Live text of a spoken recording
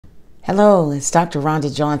Hello, it's Dr.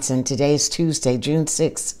 Rhonda Johnson. Today is Tuesday, June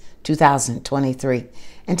 6, 2023.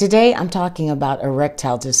 And today I'm talking about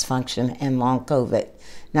erectile dysfunction and long COVID.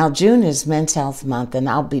 Now, June is Men's Health Month, and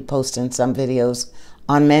I'll be posting some videos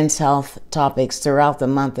on men's health topics throughout the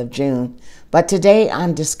month of June. But today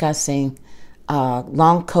I'm discussing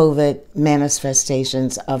long COVID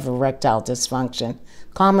manifestations of erectile dysfunction,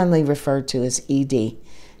 commonly referred to as ED.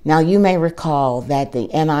 Now, you may recall that the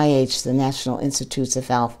NIH, the National Institutes of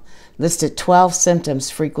Health, listed 12 symptoms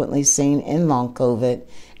frequently seen in long COVID,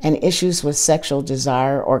 and issues with sexual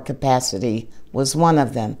desire or capacity was one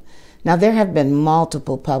of them. Now, there have been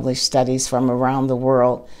multiple published studies from around the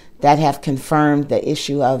world that have confirmed the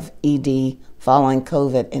issue of ED following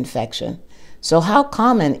COVID infection. So how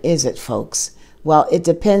common is it, folks? Well, it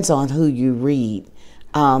depends on who you read.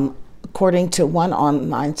 According to one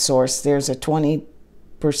online source, there's a 20%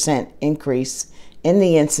 increase in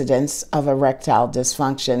the incidence of erectile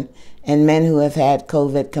dysfunction in men who have had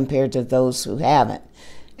COVID compared to those who haven't.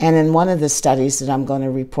 And in one of the studies that I'm going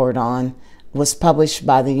to report on was published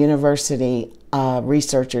by the university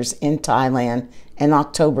researchers in Thailand in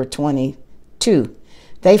October 22.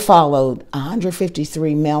 They followed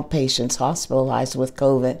 153 male patients hospitalized with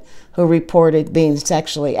COVID who reported being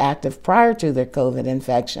sexually active prior to their COVID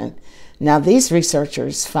infection. Now, these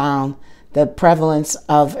researchers found the prevalence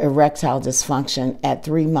of erectile dysfunction at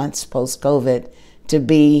 3 months post-COVID to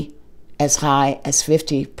be as high as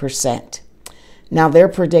 50%. Now, their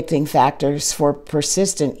predicting factors for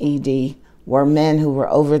persistent ED were men who were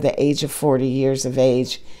over the age of 40 years of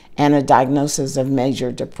age and a diagnosis of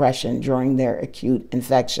major depression during their acute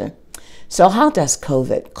infection. So how does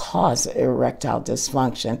COVID cause erectile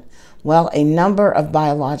dysfunction? Well, a number of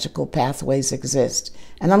biological pathways exist,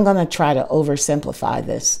 and I'm going to try to oversimplify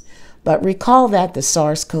this. But recall that the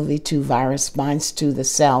SARS-CoV-2 virus binds to the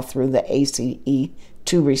cell through the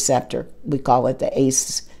ACE2 receptor. We call it the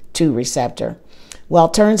ACE2 receptor. Well,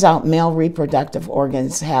 it turns out male reproductive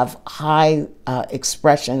organs have high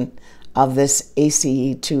expression of this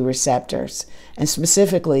ACE2 receptors, and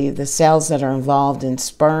specifically the cells that are involved in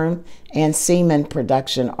sperm and semen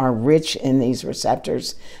production are rich in these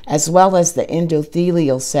receptors, as well as the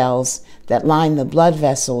endothelial cells that line the blood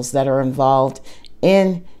vessels that are involved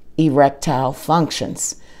in erectile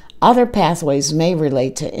functions. Other pathways may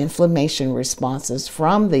relate to inflammation responses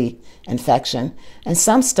from the infection, and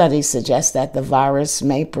some studies suggest that the virus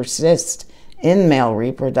may persist in male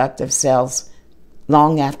reproductive cells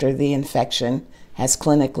long after the infection has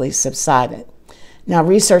clinically subsided. Now,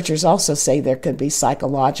 researchers also say there could be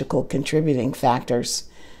psychological contributing factors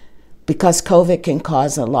because COVID can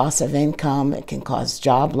cause a loss of income, it can cause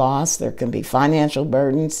job loss, there can be financial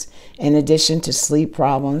burdens, in addition to sleep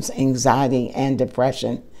problems, anxiety, and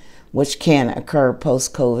depression, which can occur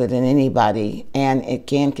post-COVID in anybody, and it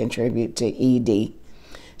can contribute to ED.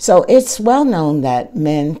 So it's well known that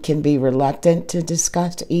men can be reluctant to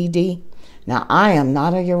discuss ED. Now, I am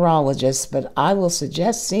not a urologist, but I will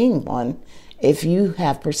suggest seeing one if you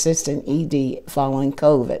have persistent ED following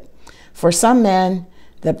COVID. For some men,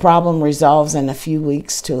 the problem resolves in a few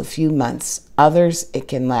weeks to a few months. Others, it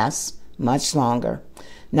can last much longer.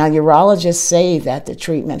 Now, urologists say that the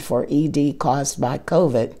treatment for ED caused by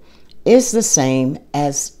COVID is the same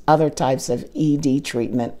as other types of ED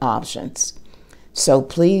treatment options. So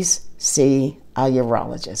please see a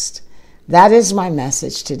urologist. That is my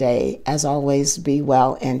message today. As always, be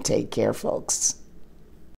well and take care, folks.